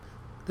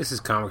This is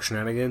Comic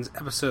Shenanigans,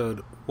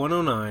 episode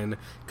 109,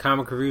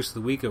 comic reviews for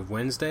the week of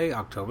Wednesday,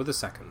 October the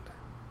 2nd.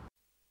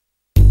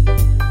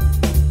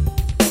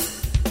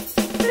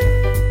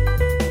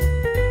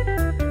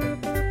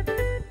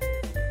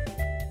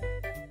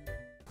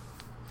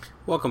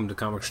 Welcome to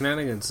Comic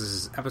Shenanigans. This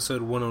is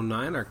episode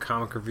 109, our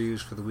comic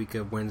reviews for the week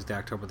of Wednesday,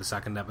 October the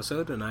 2nd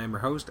episode, and I am your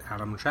host,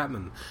 Adam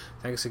Chapman.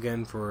 Thanks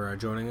again for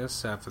joining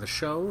us for the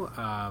show.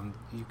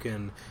 You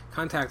can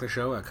contact the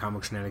show at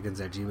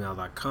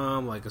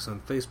comicshenanigans@gmail.com, like us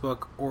on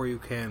Facebook, or you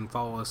can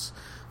follow us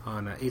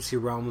on HC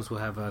Realms.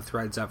 We'll have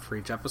threads up for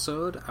each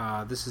episode.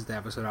 This is the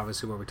episode,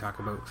 obviously, where we talk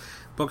about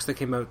books that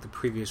came out the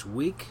previous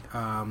week.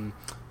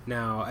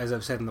 Now, as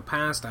I've said in the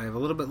past, I have a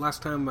little bit less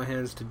time on my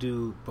hands to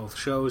do both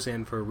shows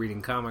and for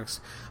reading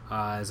comics,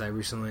 as I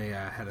recently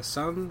had a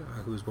son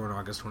who was born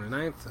August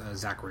 29th,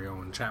 Zachary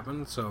Owen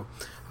Chapman, so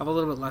I have a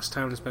little bit less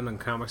time to spend on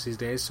comics these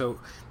days. So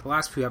the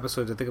last few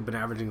episodes, I think I've been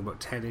averaging about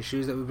 10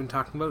 issues that we've been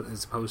talking about,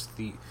 as opposed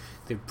to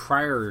the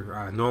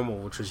prior normal,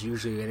 which was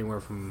usually anywhere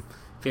from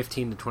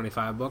 15 to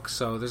 25 books,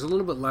 so there's a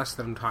little bit less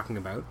that I'm talking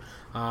about.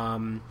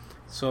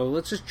 So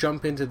let's just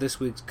jump into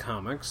this week's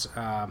comics.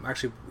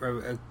 Actually,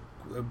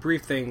 a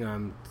brief thing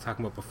I'm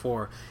talking about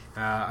before.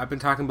 I've been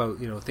talking about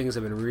things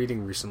I've been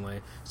reading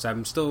recently, so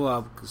I'm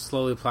still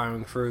slowly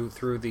plowing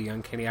through the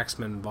Uncanny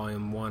X-Men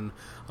Volume 1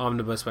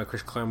 omnibus by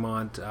Chris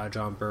Claremont,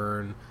 John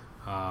Byrne,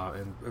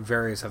 and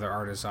various other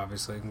artists,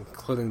 obviously,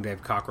 including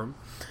Dave Cockrum.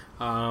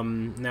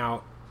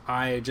 Now,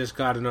 I just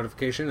got a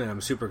notification, and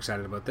I'm super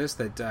excited about this,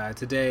 that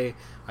today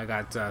I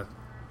got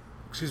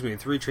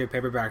 3 trade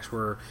paperbacks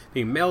were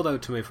being mailed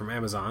out to me from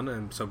Amazon,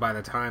 and so by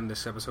the time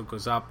this episode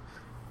goes up,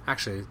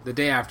 actually, the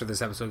day after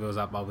this episode goes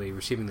up, I'll be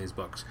receiving these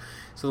books.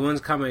 So the ones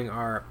coming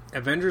are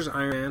Avengers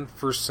Iron Man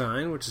First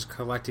Sign, which is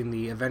collecting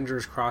the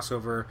Avengers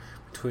crossover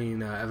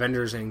between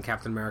Avengers and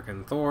Captain America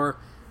and Thor,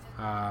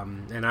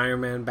 and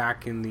Iron Man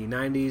back in the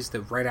 90s,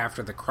 right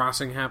after the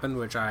crossing happened,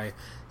 which I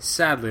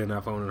sadly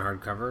enough own in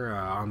hardcover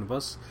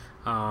omnibus.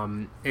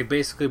 It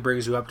basically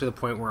brings you up to the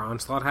point where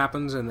Onslaught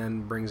happens, and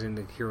then brings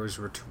into Heroes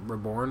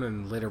Reborn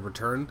and later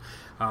Return.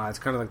 It's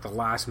kind of like the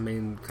last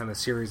main kind of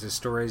series of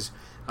stories.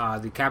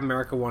 The Captain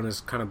America one is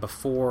kind of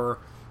before,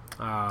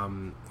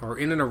 or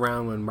in and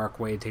around when Mark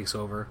Waid takes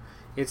over.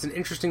 It's an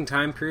interesting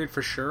time period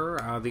for sure.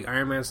 The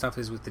Iron Man stuff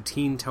is with the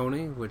teen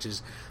Tony, which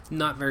is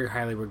not very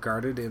highly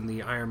regarded in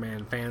the Iron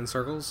Man fan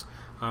circles.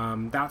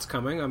 That's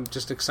coming. I'm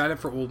just excited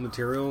for old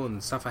material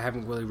and stuff I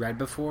haven't really read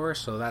before,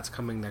 so that's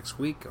coming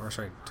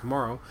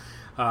tomorrow.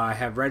 I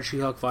have Red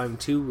She-Hulk Volume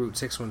 2, Route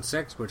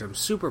 616, which I'm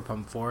super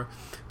pumped for.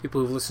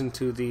 People who've listened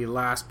to the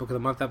last Book of the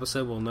Month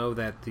episode will know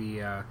that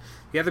the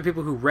other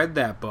people who read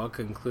that book,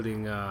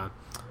 including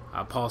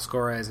Paul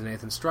Scores and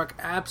Nathan Struck,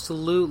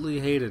 absolutely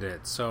hated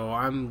it. So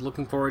I'm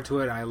looking forward to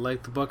it. I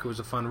liked the book. It was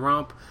a fun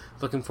romp.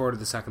 Looking forward to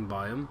the second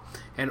volume.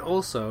 And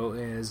also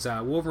is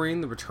Wolverine,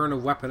 The Return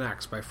of Weapon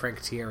X by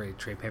Frank Thierry,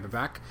 trade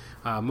paperback.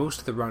 Most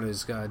of the run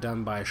is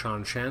done by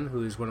Sean Chen,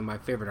 who is one of my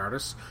favorite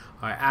artists.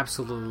 I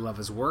absolutely love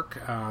his work.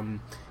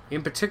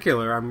 In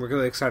particular, I'm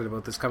really excited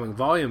about this coming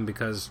volume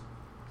because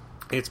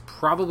it's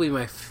probably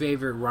my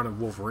favorite run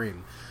of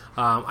Wolverine.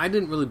 I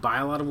didn't really buy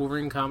a lot of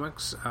Wolverine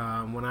comics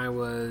when I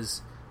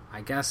was,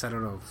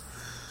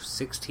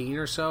 16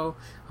 or so.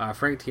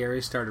 Frank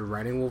Thierry started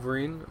writing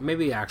Wolverine.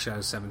 Maybe actually I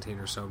was 17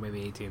 or so,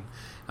 maybe 18.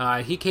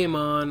 He came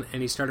on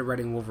and he started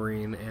writing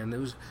Wolverine, and it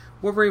was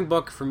Wolverine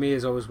book for me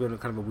has always been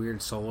kind of a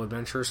weird solo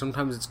adventure.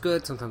 Sometimes it's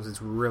good, sometimes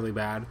it's really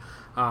bad.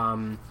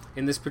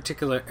 In this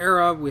particular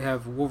era, we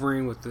have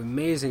Wolverine with the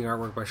amazing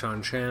artwork by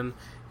Sean Chen,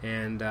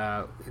 and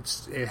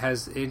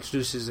it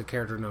introduces a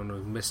character known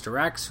as Mr.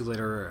 X, who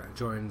later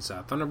joins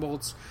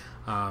Thunderbolts.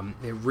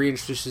 It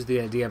reintroduces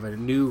the idea of a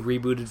new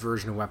rebooted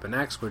version of Weapon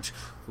X, which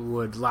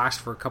would last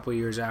for a couple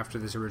years after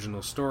this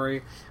original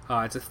story.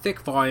 It's a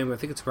thick volume. I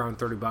think it's around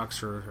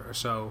 $30 or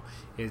so.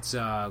 It's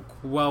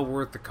well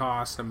worth the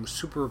cost. I'm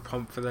super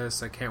pumped for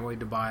this. I can't wait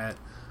to buy it.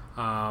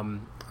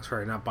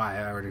 Sorry, not buy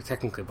it. I already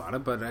technically bought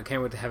it, but I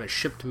can't wait to have it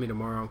shipped to me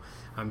tomorrow.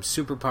 I'm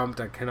super pumped.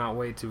 I cannot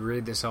wait to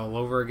read this all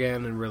over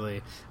again and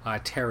really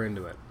tear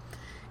into it.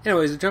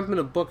 Anyways, jumping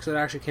into books that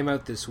actually came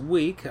out this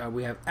week,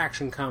 we have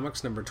Action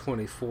Comics number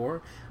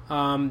 24.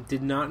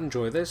 Did not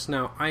enjoy this.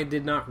 Now, I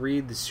did not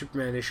read the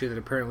Superman issue that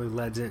apparently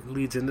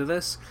leads into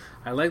this.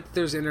 I like that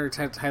there's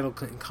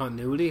intertitle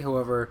continuity,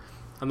 however,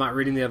 I'm not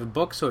reading the other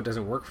book, so it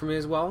doesn't work for me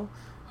as well.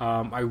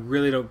 I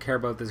really don't care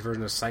about this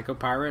version of Psycho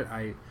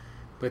Pirate.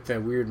 With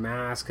the weird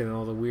mask and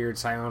all the weird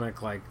psionic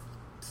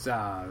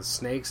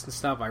snakes and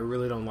stuff, I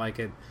really don't like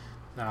it.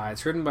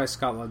 It's written by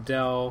Scott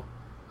Lobdell.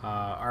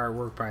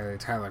 Artwork by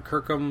Tyler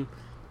Kirkham.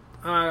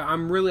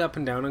 I'm really up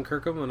and down on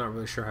Kirkham. I'm not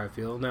really sure how I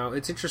feel. Now,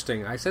 it's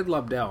interesting. I said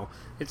Lobdell.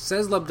 It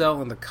says Lobdell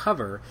on the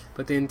cover,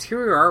 but the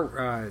interior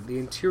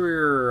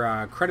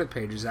credit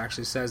pages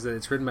actually says that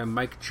it's written by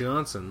Mike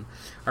Johnson,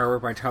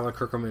 artwork by Tyler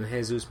Kirkham and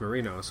Jesus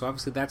Marino. So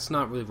obviously that's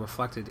not really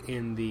reflected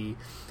in the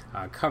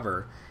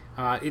cover.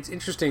 It's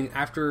interesting,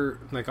 after,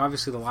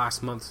 obviously the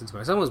last month since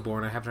my son was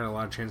born, I haven't had a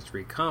lot of chance to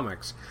read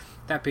comics.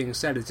 That being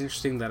said, it's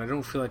interesting that I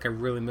don't feel like I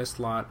really missed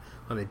a lot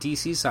on the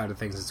DC side of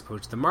things as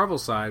opposed to the Marvel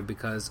side,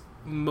 because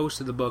most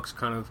of the books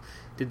kind of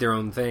did their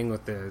own thing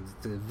with the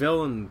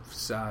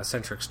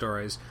villain-centric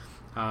stories.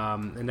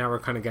 And now we're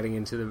kind of getting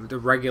into the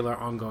regular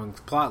ongoing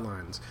plot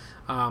lines.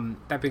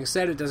 That being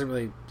said, it doesn't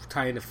really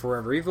tie into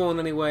Forever Evil in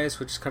any way,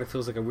 so it just kind of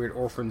feels like a weird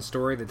orphan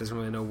story that doesn't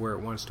really know where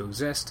it wants to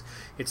exist.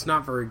 It's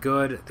not very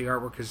good. The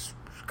artwork is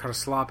kind of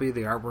sloppy.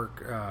 The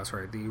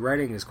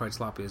writing is quite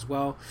sloppy as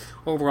well.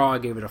 Overall, I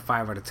gave it a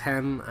 5 out of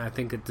 10. I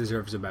think it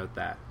deserves about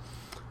that.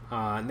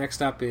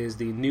 Next up is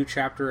the new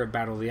chapter of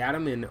Battle of the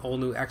Atom in All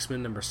New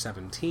X-Men number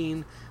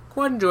 17.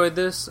 Quite enjoyed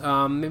this.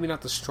 Maybe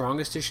not the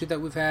strongest issue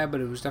that we've had, but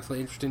it was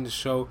definitely interesting to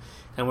show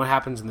and what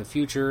happens in the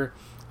future.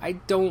 I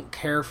don't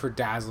care for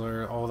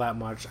Dazzler all that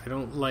much. I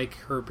don't like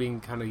her being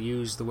kind of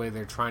used the way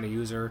they're trying to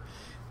use her.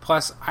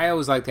 Plus, I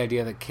always like the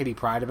idea that Kitty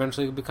Pryde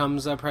eventually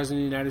becomes president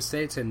of the United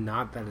States, and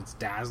not that it's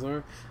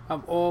Dazzler.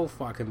 Of all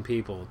fucking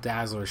people,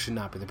 Dazzler should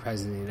not be the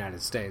president of the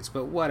United States.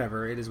 But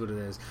whatever, it is what it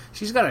is.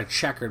 She's got a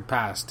checkered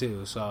past,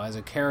 too. So as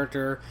a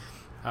character,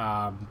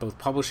 both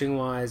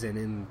publishing-wise and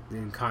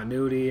in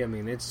continuity, I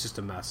mean, it's just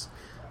a mess.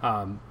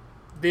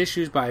 The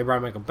issue's by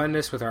Brian Michael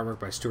Bendis with artwork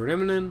by Stuart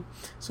Immonen,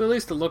 so at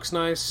least it looks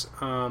nice.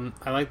 I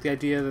like the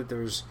idea that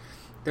there's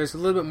a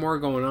little bit more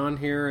going on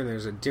here, and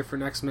there's a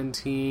different X-Men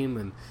team,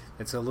 and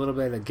it's a little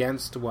bit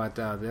against what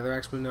the other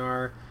X-Men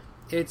are.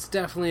 It's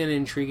definitely an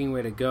intriguing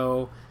way to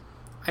go.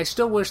 I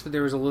still wish that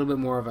there was a little bit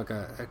more of like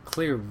a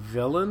clear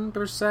villain,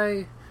 per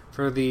se,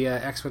 for the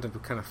X-Men to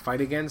kind of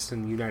fight against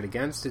and unite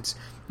against. It's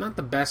not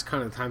the best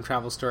kind of time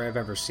travel story I've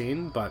ever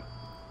seen, but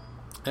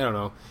I don't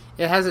know.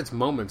 It has its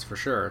moments for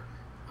sure.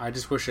 I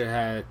just wish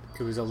it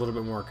was a little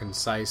bit more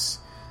concise.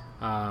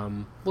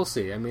 We'll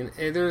see. I mean,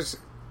 there's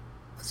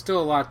still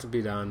a lot to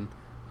be done.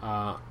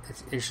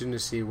 It's interesting to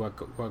see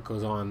what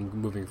goes on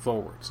moving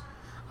forwards.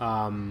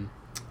 I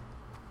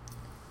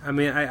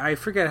mean, I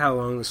forget how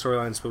long the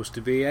storyline's supposed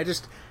to be. I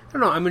don't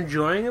know. I'm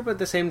enjoying it, but at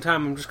the same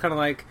time, I'm just kind of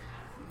like,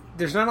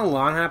 there's not a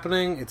lot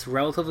happening. It's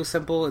relatively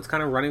simple. It's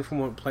kind of running from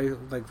one place,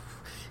 like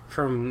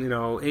from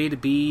A to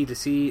B to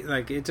C.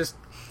 Like it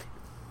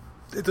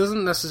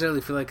doesn't necessarily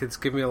feel like it's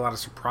giving me a lot of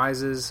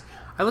surprises.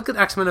 I look at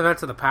X-Men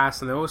events of the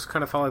past, and they always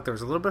kind of felt like there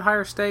was a little bit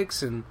higher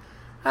stakes, and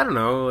I don't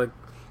know, like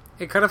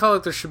it kind of felt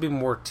like there should be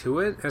more to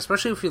it,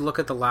 especially if you look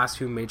at the last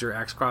few major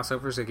X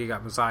crossovers. Like you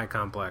got Messiah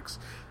Complex.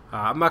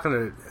 I'm not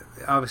going to,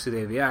 obviously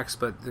the AVX,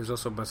 but there's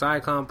also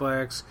Messiah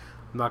Complex.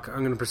 I'm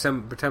going to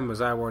pretend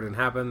Messiah War didn't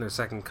happen. There's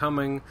Second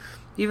Coming.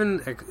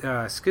 Even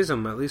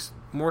Schism, at least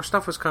more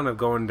stuff was kind of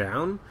going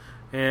down,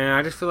 and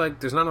I just feel like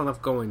there's not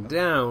enough going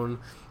down.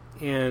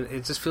 And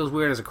it just feels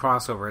weird as a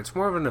crossover. It's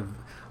more of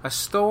a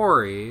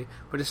story,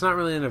 but it's not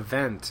really an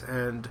event.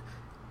 And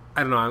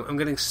I don't know, I'm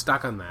getting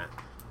stuck on that.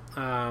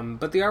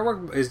 But the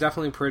artwork is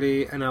definitely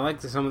pretty, and I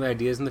like some of the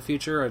ideas in the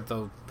future,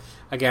 though,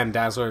 again,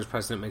 Dazzler as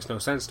president makes no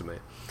sense to me.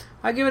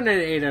 I give it an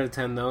 8 out of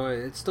 10, though.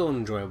 It's still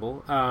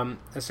enjoyable.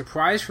 A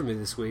surprise for me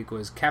this week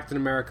was Captain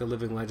America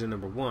Living Legend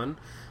number 1.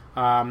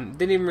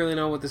 Didn't even really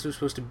know what this was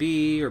supposed to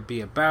be or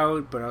be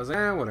about, but I was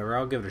like, whatever,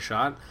 I'll give it a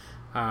shot.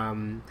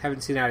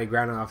 Haven't seen Adi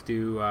Granoff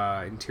do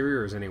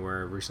interiors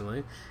anywhere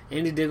recently.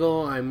 Andy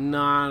Diggle, I'm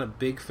not a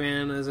big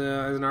fan as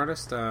an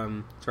artist.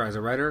 As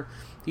a writer.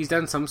 He's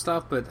done some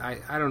stuff, but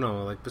I don't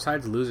know. Like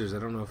besides Losers, I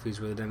don't know if he's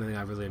really done anything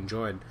I've really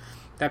enjoyed.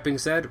 That being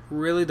said,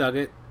 really dug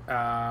it.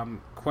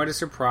 Quite a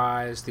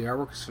surprise. The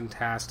artwork is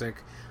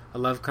fantastic. I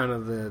love kind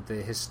of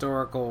the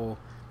historical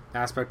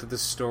aspect of the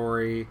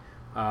story.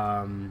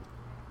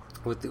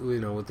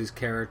 With these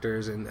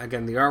characters, and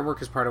again, the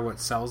artwork is part of what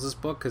sells this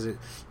book because it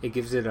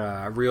gives it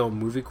a real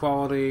movie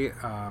quality.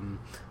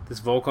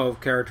 This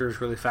Volkov character is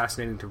really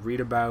fascinating to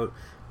read about.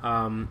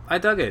 I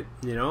dug it,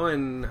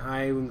 and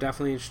I'm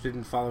definitely interested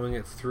in following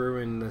it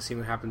through and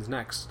seeing what happens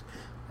next.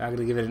 I'm going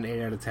to give it an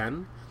 8 out of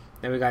 10.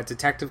 Then we got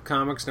Detective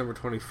Comics number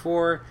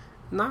 24.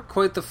 Not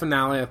quite the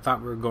finale I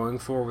thought we were going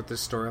for with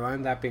this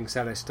storyline. That being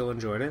said, I still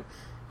enjoyed it.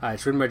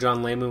 It's written by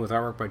John Layman with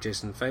artwork by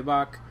Jason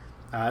Fabok.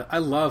 I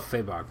love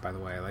Fabok, by the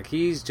way. Like,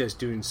 he's just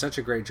doing such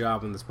a great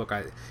job in this book.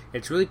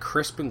 It's really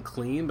crisp and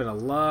clean, but I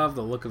love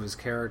the look of his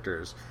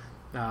characters.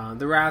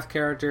 The Wrath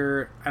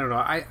character, I don't know.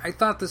 I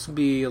thought this would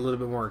be a little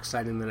bit more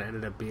exciting than it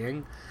ended up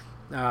being.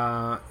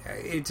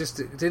 It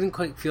didn't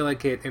quite feel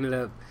like it ended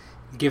up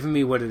giving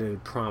me what it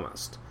had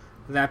promised.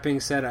 That being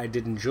said, I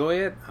did enjoy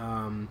it.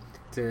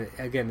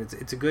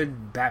 It's a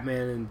good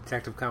Batman and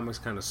Detective Comics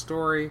kind of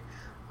story.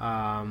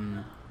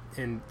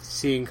 And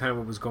seeing kind of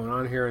what was going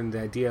on here and the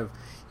idea of,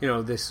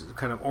 this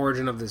kind of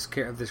origin of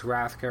this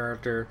Wrath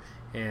character.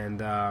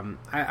 And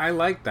I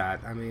like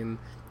that. I mean,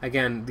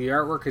 again, the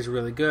artwork is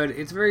really good.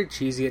 It's very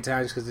cheesy at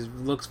times because it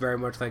looks very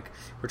much like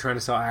we're trying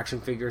to sell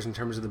action figures in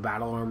terms of the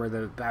battle armor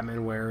that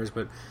Batman wears.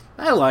 But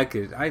I like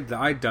it.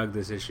 I dug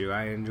this issue.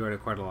 I enjoyed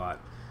it quite a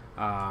lot.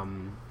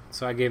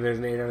 So I gave it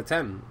an 8 out of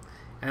 10.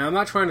 And I'm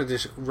not trying to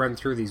just run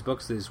through these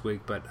books this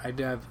week, but I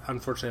do have,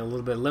 unfortunately, a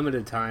little bit of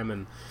limited time,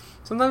 and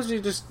sometimes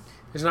there's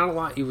not a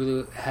lot you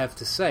really have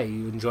to say.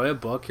 You enjoy a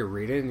book, you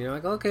read it, and you're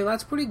like, okay,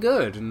 that's pretty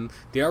good, and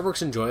the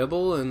artwork's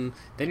enjoyable, and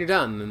then you're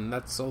done, and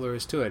that's all there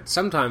is to it.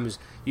 Sometimes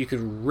you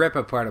can rip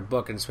apart a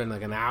book and spend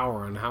like an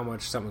hour on how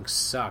much something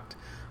sucked,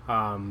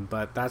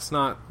 but that's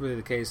not really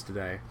the case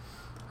today.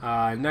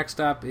 Next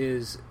up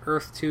is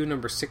Earth 2,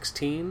 number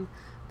 16.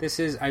 This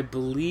is, I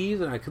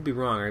believe, and I could be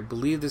wrong, I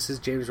believe this is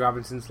James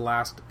Robinson's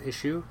last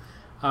issue.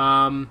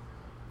 It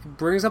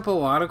brings up a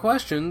lot of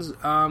questions.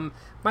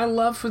 My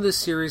love for this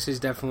series has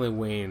definitely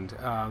waned.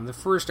 The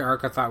first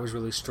arc I thought was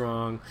really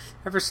strong.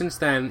 Ever since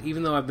then,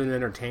 even though I've been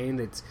entertained,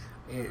 it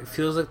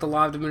feels like the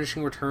law of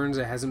diminishing returns.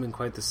 It hasn't been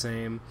quite the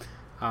same.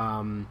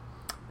 There's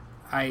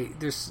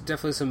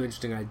definitely some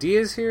interesting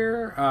ideas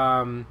here.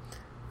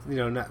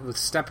 With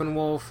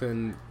Steppenwolf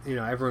and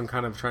everyone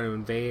kind of trying to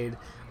invade.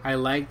 I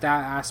like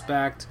that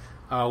aspect.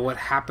 What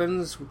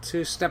happens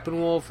to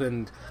Steppenwolf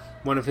and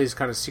one of his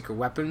kind of secret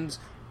weapons,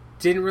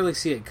 didn't really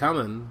see it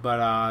coming, but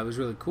it was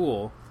really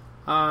cool.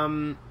 At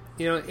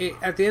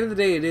the end of the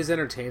day, it is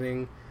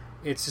entertaining.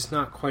 It's just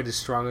not quite as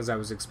strong as I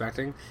was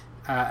expecting.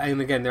 And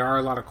again, there are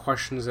a lot of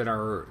questions that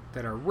are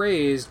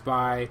raised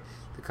by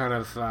the kind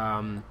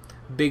of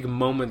big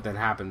moment that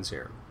happens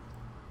here.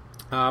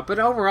 But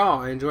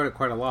overall, I enjoyed it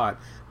quite a lot.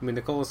 I mean,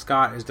 Nicola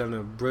Scott has done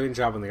a brilliant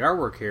job on the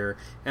artwork here,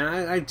 and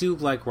I do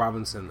like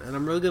Robinson, and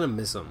I'm really going to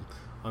miss him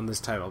on this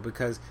title,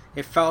 because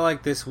it felt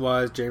like this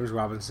was James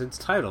Robinson's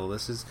title.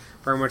 This is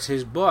very much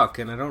his book,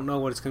 and I don't know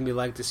what it's going to be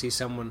like to see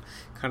someone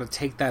kind of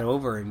take that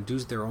over and do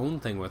their own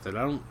thing with it.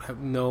 I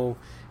don't know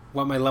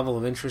what my level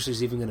of interest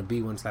is even going to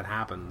be once that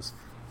happens.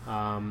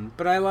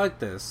 But I like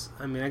this.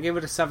 I mean, I gave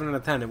it a 7 out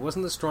of 10. It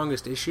wasn't the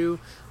strongest issue,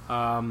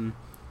 and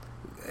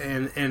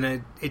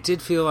it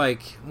did feel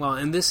like, well,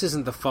 and this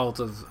isn't the fault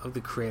of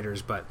the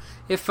creators, but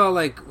it felt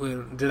like,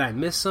 did I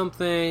miss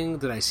something?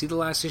 Did I see the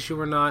last issue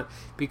or not?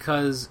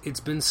 Because it's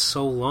been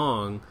so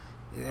long,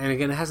 and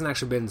again, it hasn't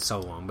actually been so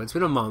long, but it's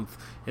been a month,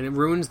 and it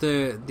ruins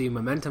the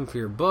momentum for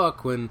your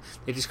book when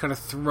they just kind of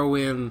throw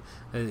in,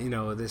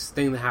 this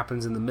thing that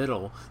happens in the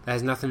middle that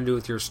has nothing to do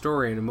with your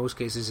story, and in most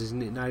cases is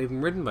not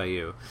even written by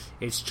you.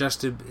 It's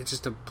just a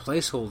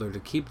placeholder to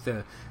keep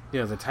the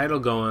title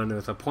going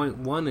with a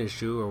 0.1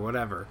 issue or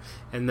whatever,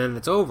 and then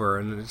it's over,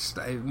 and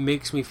it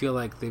makes me feel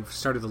like they've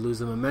started to lose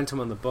the momentum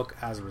on the book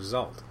as a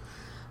result.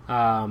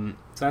 So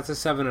that's a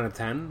 7 out of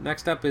 10.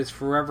 Next up is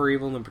Forever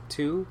Evil number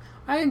 2.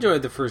 I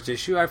enjoyed the first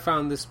issue. I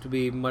found this to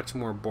be much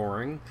more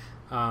boring.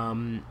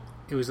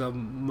 It was a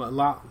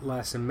lot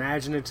less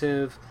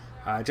imaginative.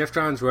 Jeff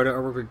Johns wrote it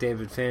over with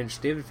David Finch.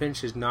 David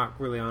Finch is not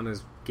really on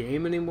his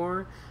game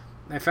anymore.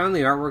 I found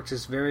the artwork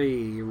just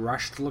very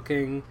rushed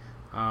looking.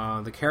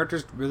 The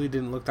characters really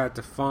didn't look that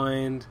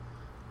defined.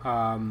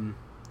 I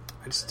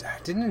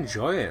didn't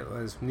enjoy it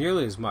as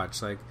nearly as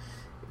much. Like,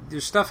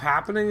 there's stuff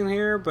happening in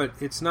here, but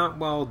it's not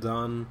well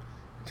done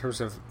in terms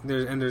of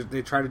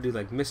they try to do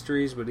like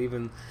mysteries, but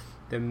even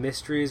the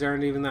mysteries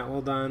aren't even that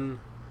well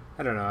done.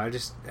 I don't know. I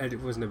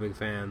wasn't a big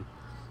fan.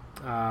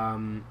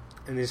 And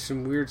there's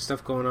some weird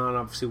stuff going on,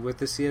 obviously, with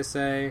the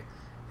CSA,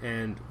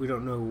 and we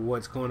don't know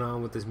what's going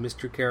on with this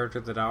mystery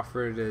character that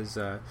Alfred is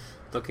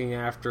looking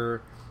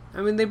after.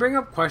 I mean, they bring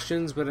up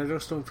questions, but I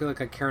just don't feel like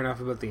I care enough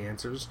about the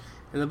answers.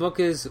 And the book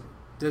does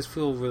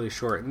feel really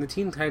short. And the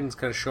Teen Titans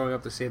kind of showing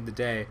up to save the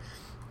day,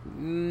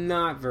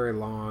 not very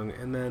long.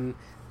 And then,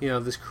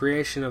 this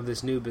creation of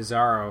this new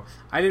Bizarro.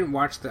 I didn't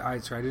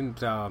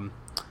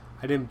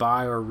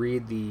buy or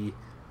read the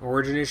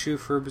origin issue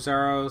for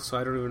Bizarro, so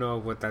I don't even know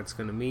what that's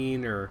going to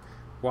mean or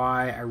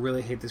why. I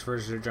really hate this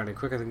version of Johnny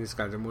Quick. I think it's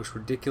got the most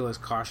ridiculous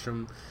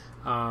costume.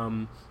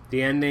 The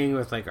ending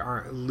with like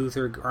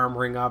Luther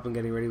armoring up and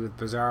getting ready with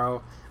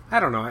Bizarro, I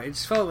don't know. It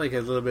just felt like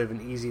a little bit of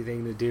an easy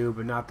thing to do,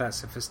 but not that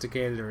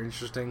sophisticated or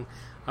interesting.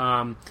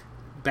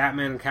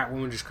 Batman and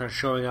Catwoman just kind of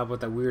showing up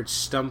with that weird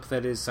stump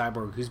that is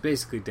Cyborg, who's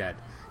basically dead.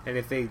 And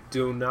if they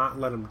do not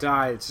let him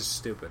die, it's just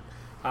stupid.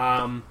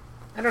 I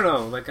don't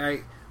know. Like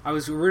I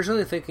was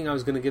originally thinking I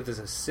was going to give this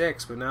a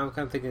 6, but now I'm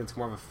kind of thinking it's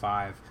more of a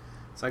 5.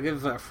 So I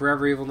give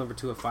Forever Evil number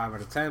 2 a 5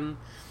 out of 10.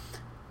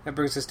 That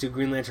brings us to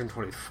Green Lantern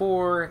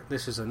 24.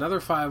 This is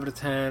another 5 out of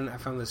 10. I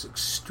found this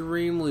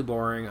extremely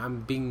boring.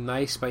 I'm being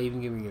nice by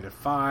even giving it a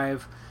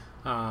 5.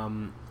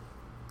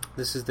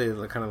 This is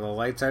the kind of the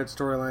Lights Out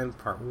storyline,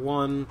 part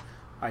 1.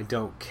 I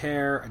don't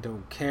care.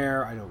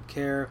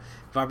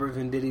 Robert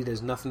Venditti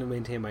does nothing to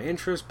maintain my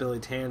interest. Billy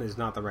Tan is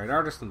not the right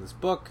artist in this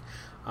book.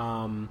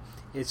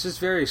 It's just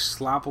very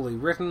sloppily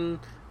written.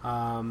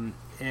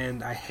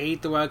 And I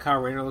hate the way Kyle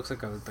Rayner looks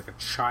like a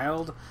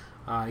child.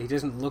 He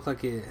doesn't look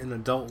like an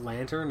adult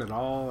Lantern at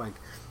all. Like,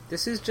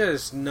 this is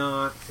just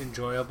not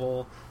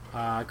enjoyable.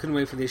 I couldn't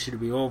wait for the issue to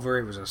be over.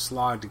 It was a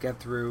slog to get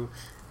through.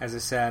 As I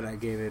said, I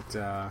gave it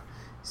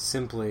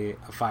simply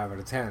a 5 out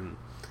of 10.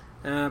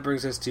 That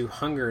brings us to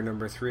Hunger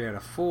number 3 out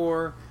of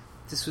 4.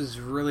 This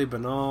was really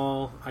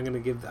banal. I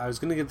was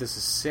gonna give this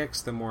a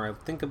 6. The more I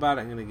think about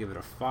it, I'm gonna give it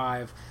a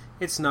 5.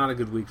 It's not a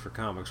good week for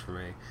comics for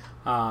me.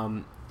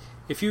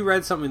 if you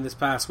read something this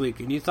past week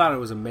and you thought it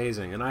was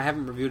amazing, and I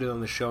haven't reviewed it on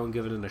the show and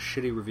given it a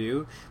shitty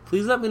review,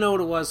 please let me know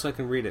what it was so I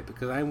can read it,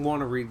 because I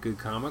want to read good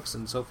comics,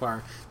 and so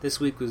far this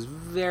week was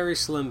very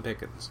slim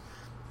pickings.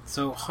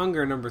 So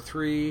Hunger number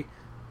 3,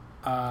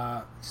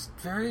 just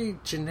very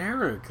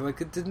generic.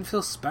 Like, it didn't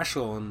feel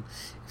special, and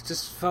it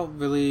just felt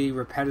really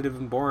repetitive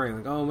and boring.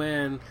 Like, oh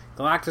man,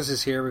 Galactus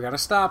is here, we gotta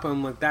stop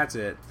him. Like, that's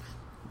it.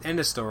 End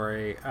of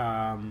story.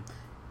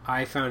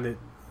 I found it,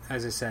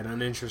 as I said,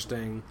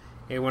 uninteresting.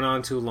 It went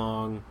on too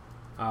long.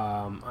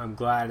 I'm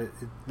glad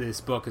this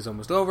book is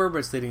almost over, but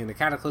it's leading into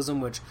Cataclysm,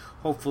 which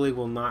hopefully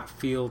will not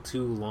feel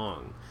too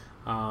long.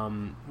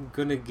 I'm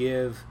going to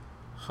give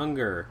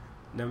Hunger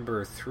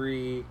number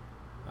 3,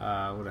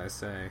 what did I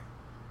say?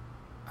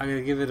 I'm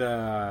going to give it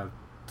a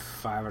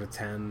 5 out of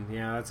 10.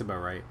 Yeah, that's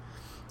about right.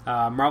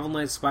 Marvel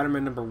Knights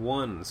Spider-Man number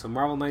 1. So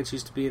Marvel Knights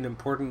used to be an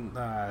important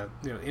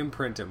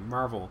imprint at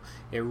Marvel.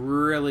 It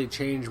really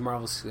changed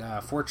Marvel's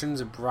fortunes.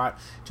 It brought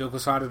Joe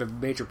Quesada to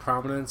major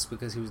prominence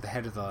because he was the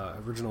head of the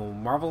original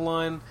Marvel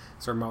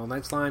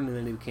Knights line, and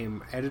then he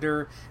became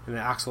editor, and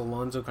then Axel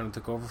Alonso kind of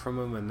took over from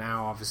him, and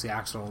now obviously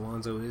Axel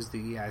Alonso is the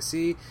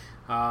EIC.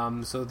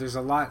 So there's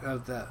a lot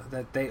of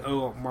that they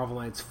owe Marvel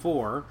Knights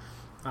for.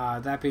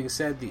 That being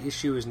said, the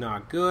issue is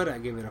not good. I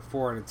give it a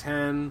 4 out of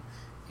 10.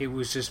 It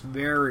was just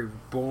very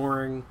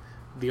boring.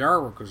 The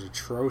artwork was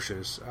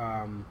atrocious.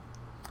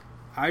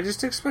 I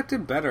just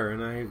expected better,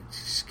 and I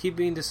just keep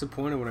being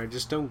disappointed when I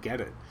just don't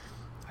get it.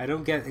 I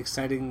don't get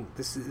exciting.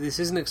 This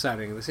isn't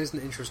exciting. This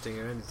isn't interesting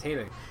and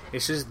entertaining.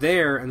 It's just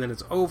there, and then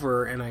it's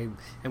over, and I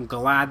am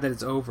glad that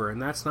it's over.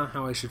 And that's not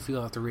how I should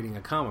feel after reading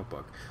a comic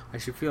book. I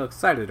should feel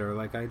excited, or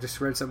like I just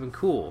read something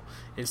cool.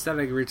 Instead,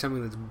 I read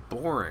something that's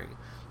boring.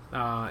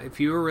 If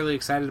you were really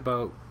excited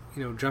about,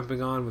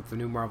 jumping on with the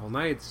new Marvel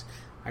Knights,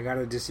 I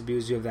gotta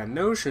disabuse you of that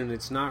notion.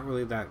 It's not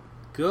really that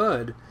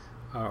good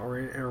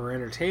or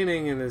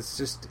entertaining, and it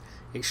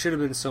should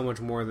have been so much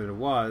more than it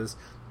was.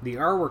 The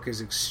artwork is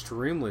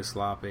extremely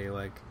sloppy.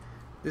 Like,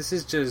 this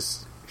is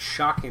just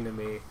shocking to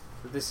me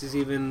that this is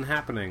even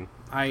happening.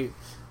 I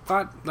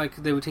thought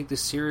they would take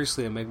this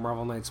seriously and make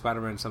Marvel Knights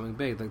Spider-Man something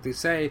big. Like they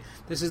say,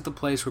 this is the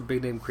place where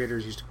big name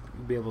creators used to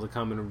be able to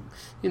come and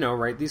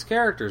write these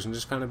characters and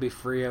just kind of be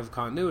free of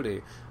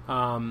continuity.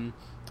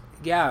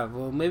 Yeah,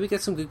 well, maybe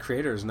get some good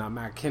creators, not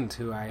Matt Kindt,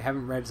 who I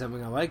haven't read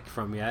something I like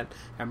from yet.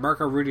 And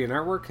Marco Rudian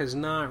artwork has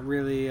not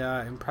really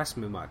impressed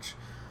me much.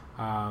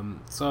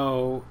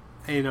 So,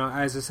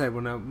 as I said,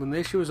 when the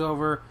issue was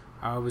over,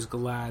 I was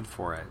glad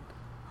for it.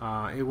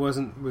 It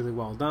wasn't really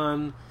well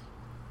done.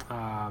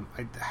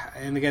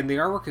 And again, the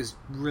artwork is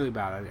really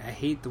bad. I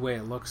hate the way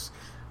it looks,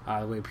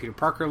 the way Peter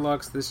Parker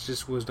looks. This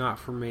just was not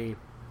for me.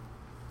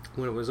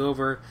 When it was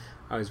over,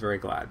 I was very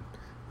glad.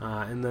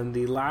 And then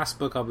the last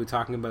book I'll be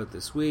talking about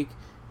this week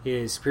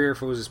is Superior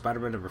Foes of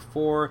Spider-Man number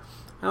 4.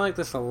 I like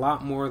this a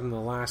lot more than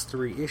the last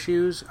 3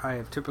 issues. I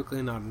have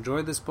typically not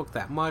enjoyed this book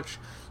that much.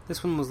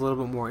 This one was a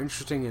little bit more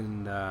interesting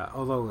and,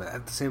 although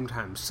at the same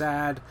time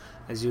sad,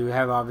 as you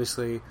have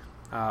obviously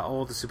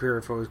all the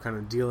Superior Foes kind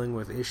of dealing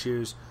with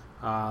issues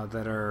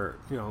that are,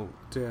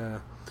 in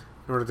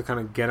order to kind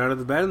of get out of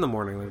the bed in the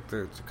morning. Like,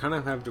 to kind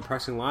of have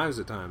depressing lives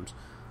at times.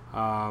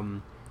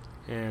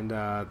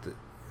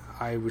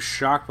 I was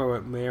shocked by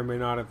what may or may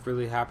not have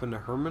really happened to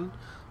Herman.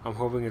 I'm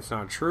hoping it's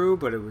not true,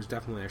 but it was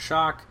definitely a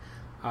shock.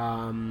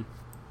 The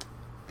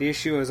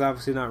issue is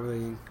obviously not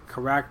really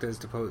correct as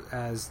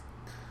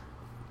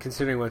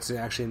considering what's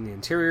actually in the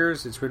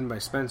interiors. It's written by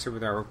Spencer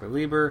with artwork by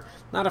Lieber.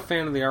 Not a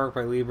fan of the artwork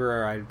by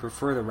Lieber. I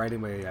prefer the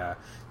writing by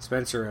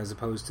Spencer as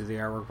opposed to the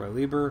artwork by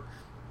Lieber.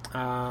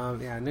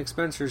 Nick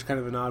Spencer is kind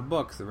of an odd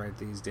book to write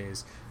these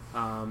days.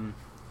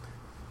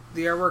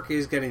 The artwork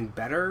is getting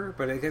better,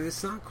 but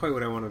it's not quite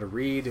what I wanted to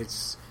read.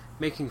 It's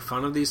making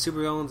fun of these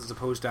supervillains as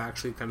opposed to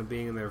actually kind of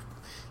being in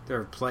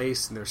their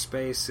place and their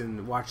space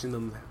and watching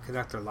them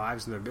conduct their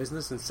lives and their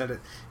business. Instead, it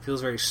feels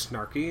very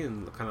snarky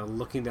and kind of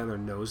looking down their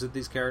nose at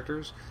these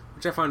characters,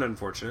 which I find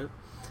unfortunate.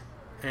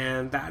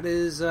 And that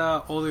is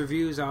all the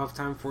reviews I'll have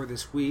time for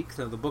this week.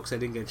 Now, the books I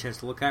didn't get a chance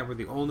to look at were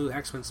the all-new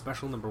X-Men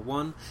Special number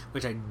 1,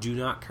 which I do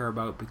not care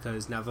about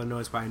because now that I know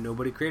it's by a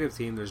nobody creative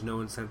team, there's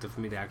no incentive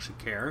for me to actually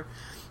care.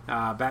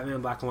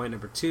 Batman Black and White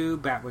number 2,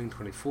 Batwing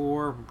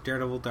 24,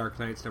 Daredevil Dark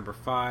Knights number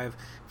 5,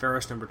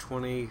 Ferris number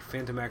 20,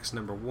 Phantom X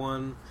number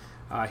 1,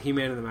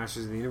 He-Man and the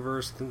Masters of the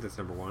Universe, I think that's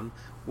number 1,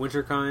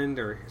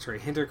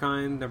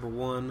 Hinterkind number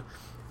 1,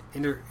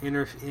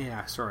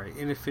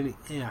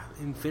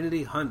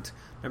 Infinity Hunt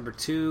number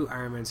 2,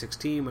 Iron Man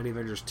 16, Mighty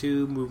Avengers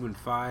 2, Movement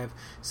 5,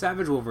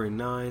 Savage Wolverine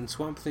 9,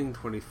 Swamp Thing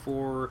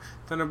 24,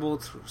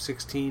 Thunderbolt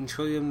 16,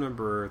 Trillium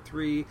number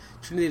 3,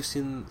 Trinity of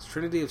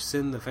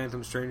Sin, The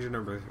Phantom Stranger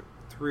number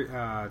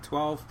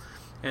 12,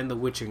 and The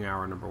Witching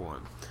Hour number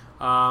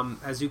 1.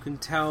 As you can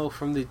tell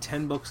from the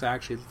 10 books I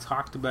actually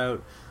talked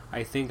about,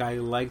 I think I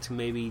liked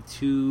maybe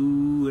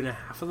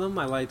 2.5 of them.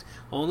 I liked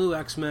All New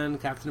X-Men,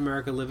 Captain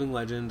America, Living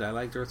Legend. I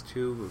liked Earth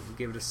 2,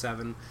 gave it a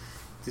 7.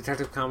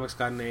 Detective Comics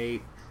got an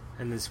 8.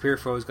 And then Superior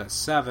Foes got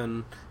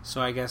 7. So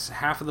I guess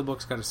half of the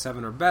books got a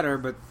 7 or better,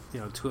 but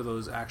 2 of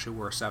those actually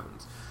were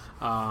 7s.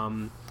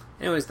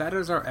 Anyways, that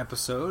is our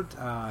episode.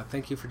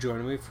 Thank you for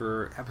joining me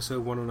for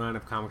episode 109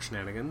 of Comic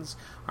Shenanigans.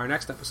 Our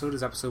next episode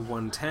is episode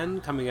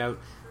 110, coming out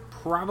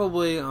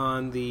probably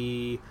on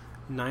the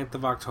 9th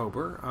of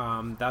October.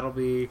 That'll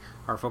be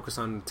our focus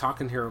on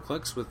Talking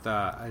HeroClix with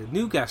a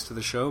new guest to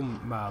the show,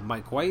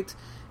 Mike White,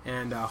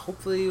 and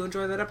hopefully you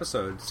enjoy that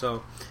episode.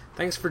 So,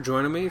 thanks for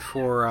joining me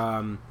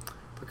for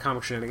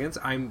Comic Shenanigans.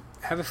 I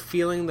have a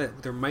feeling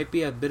that there might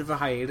be a bit of a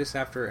hiatus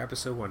after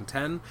episode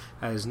 110,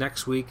 as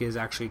next week is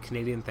actually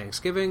Canadian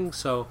Thanksgiving.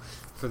 So,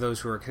 for those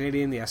who are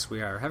Canadian, yes,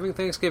 we are having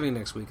Thanksgiving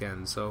next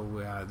weekend.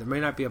 So, there may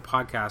not be a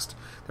podcast.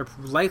 There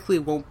likely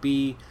won't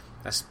be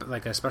a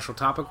special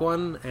topic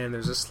one, and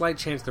there's a slight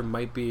chance there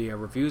might be a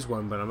reviews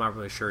one, but I'm not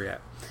really sure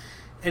yet.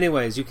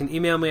 Anyways, you can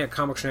email me at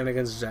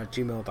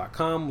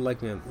comicshenanigans@gmail.com,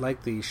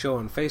 like the show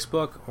on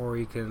Facebook, or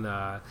you can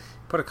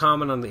put a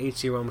comment on the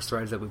HC Rome's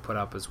threads that we put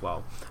up as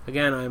well.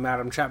 Again, I'm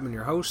Adam Chapman,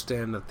 your host,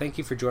 and thank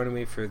you for joining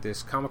me for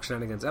this Comic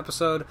Shenanigans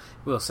episode.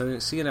 We'll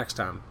see you next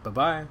time.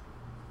 Bye-bye.